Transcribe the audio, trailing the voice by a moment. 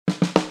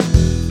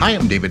Hi,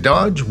 I'm David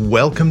Dodge.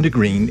 Welcome to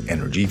Green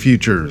Energy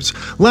Futures.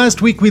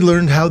 Last week, we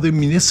learned how the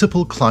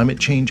Municipal Climate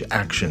Change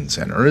Action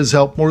Centre has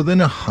helped more than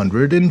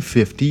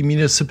 150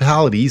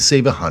 municipalities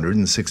save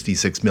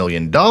 $166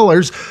 million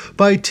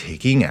by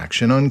taking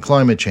action on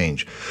climate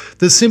change.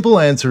 The simple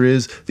answer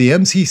is the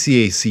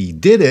MCCAC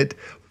did it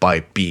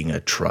by being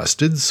a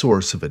trusted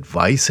source of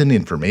advice and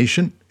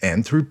information,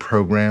 and through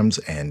programs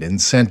and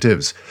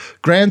incentives.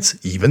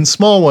 Grants, even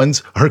small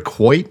ones, are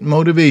quite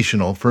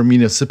motivational for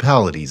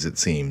municipalities, it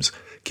seems.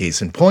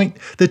 Case in point,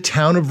 the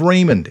town of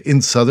Raymond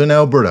in southern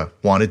Alberta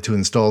wanted to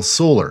install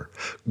solar.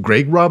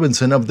 Greg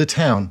Robinson of the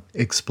town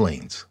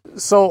explains.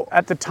 So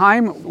at the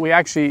time, we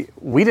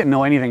didn't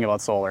know anything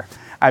about solar.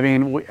 I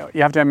mean,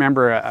 you have to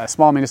remember, a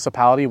small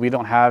municipality, we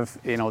don't have,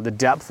 the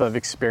depth of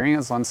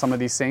experience on some of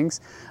these things.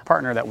 The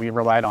partner that we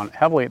relied on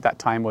heavily at that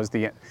time was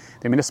the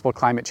Municipal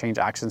Climate Change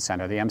Action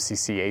Centre, the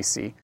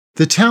MCCAC.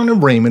 The town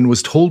of Raymond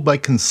was told by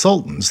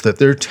consultants that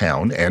their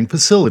town and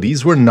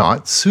facilities were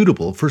not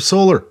suitable for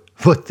solar.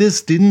 But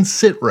this didn't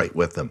sit right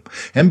with them.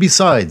 And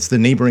besides, the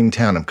neighboring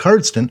town of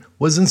Cardston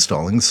was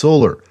installing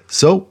solar.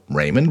 So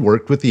Raymond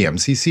worked with the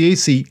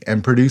MCCAC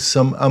and produced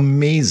some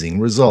amazing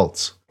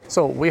results.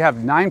 So we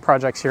have 9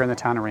 projects here in the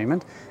town of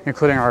Raymond,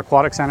 including our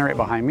aquatic center right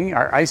behind me,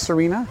 our ice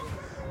arena,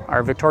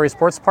 our Victoria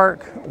Sports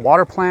Park,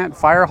 water plant,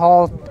 fire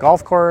hall,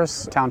 golf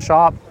course, town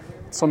shop,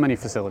 so many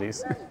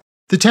facilities.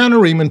 The town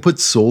of Raymond put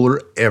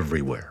solar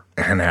everywhere,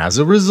 and as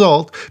a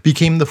result,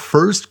 became the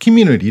first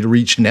community to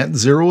reach net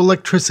zero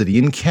electricity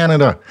in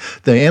Canada.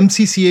 The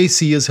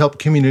MCCAC has helped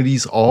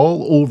communities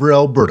all over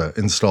Alberta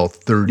install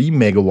 30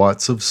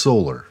 megawatts of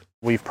solar.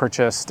 We've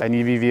purchased an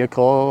EV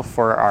vehicle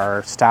for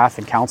our staff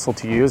and council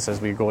to use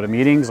as we go to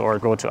meetings or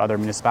go to other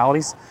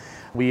municipalities.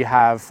 We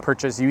have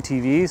purchased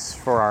UTVs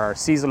for our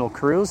seasonal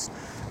crews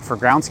for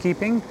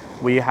groundskeeping.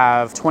 We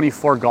have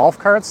 24 golf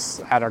carts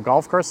at our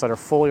golf course that are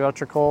fully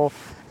electrical.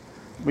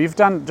 We've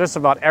done just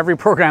about every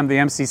program the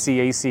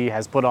MCCAC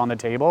has put on the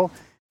table.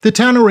 The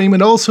town of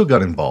Raymond also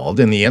got involved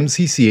in the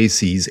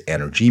MCCAC's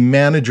Energy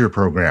Manager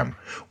program,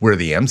 where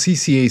the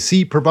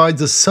MCCAC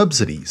provides a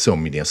subsidy so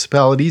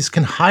municipalities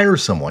can hire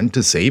someone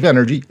to save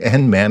energy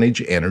and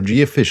manage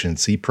energy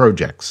efficiency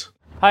projects.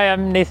 Hi,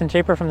 I'm Nathan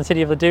Chaper from the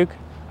City of Leduc.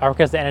 I work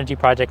as the Energy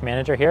Project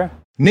Manager here.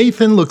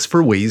 Nathan looks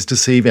for ways to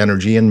save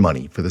energy and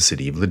money for the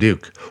City of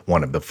Leduc.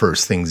 One of the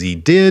first things he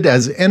did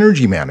as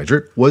Energy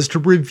Manager was to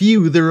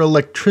review their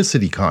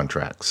electricity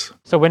contracts.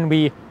 So when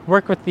we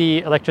work with the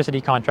electricity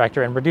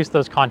contractor and reduce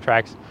those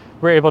contracts,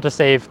 we're able to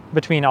save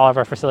between all of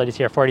our facilities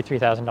here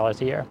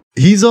 $43,000 a year.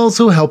 He's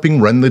also helping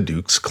run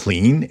Leduc's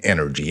Clean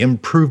Energy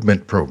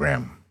Improvement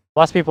Program.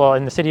 Lots of people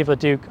in the City of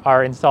Leduc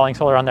are installing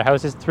solar on their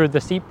houses through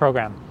the SEEP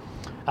program.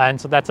 And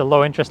so that's a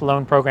low-interest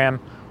loan program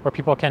where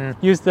people can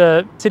use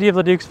the City of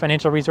Leduc's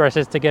financial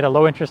resources to get a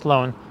low-interest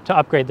loan to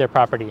upgrade their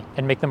property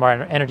and make them more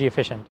energy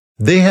efficient.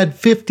 They had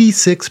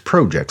 56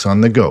 projects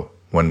on the go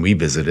when we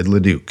visited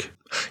Leduc.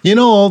 In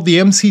all, the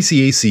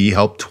MCCAC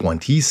helped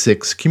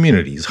 26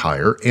 communities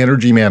hire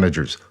energy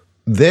managers.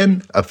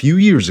 Then, a few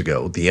years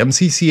ago, the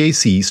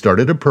MCCAC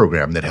started a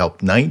program that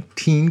helped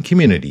 19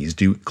 communities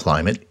do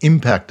climate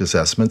impact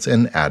assessments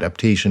and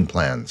adaptation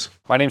plans.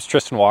 My name's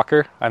Tristan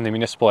Walker. I'm the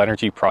Municipal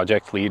Energy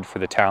Project Lead for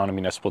the Town and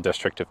Municipal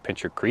District of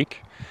Pincher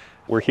Creek.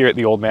 We're here at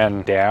the Old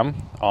Man Dam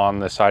on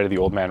the side of the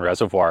Old Man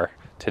Reservoir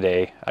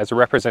today as a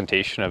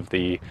representation of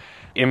the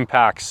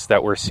impacts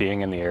that we're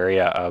seeing in the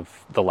area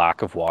of the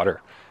lack of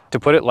water. To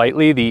put it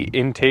lightly, the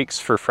intakes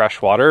for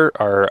fresh water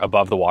are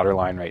above the water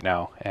line right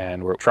now,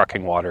 and we're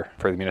trucking water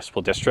for the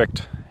municipal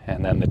district.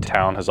 And then the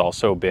town has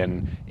also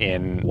been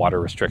in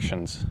water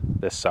restrictions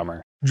this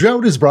summer.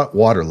 Drought has brought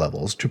water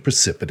levels to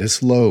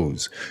precipitous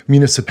lows.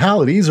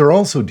 Municipalities are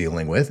also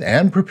dealing with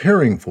and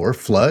preparing for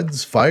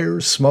floods,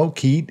 fires, smoke,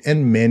 heat,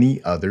 and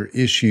many other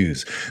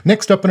issues.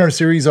 Next up in our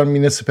series on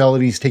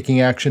municipalities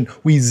taking action,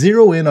 we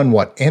zero in on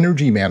what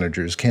energy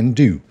managers can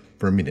do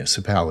for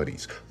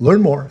municipalities.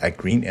 Learn more at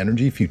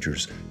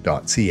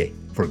GreenEnergyFutures.ca.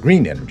 For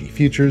Green Energy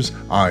Futures,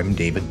 I'm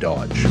David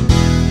Dodge.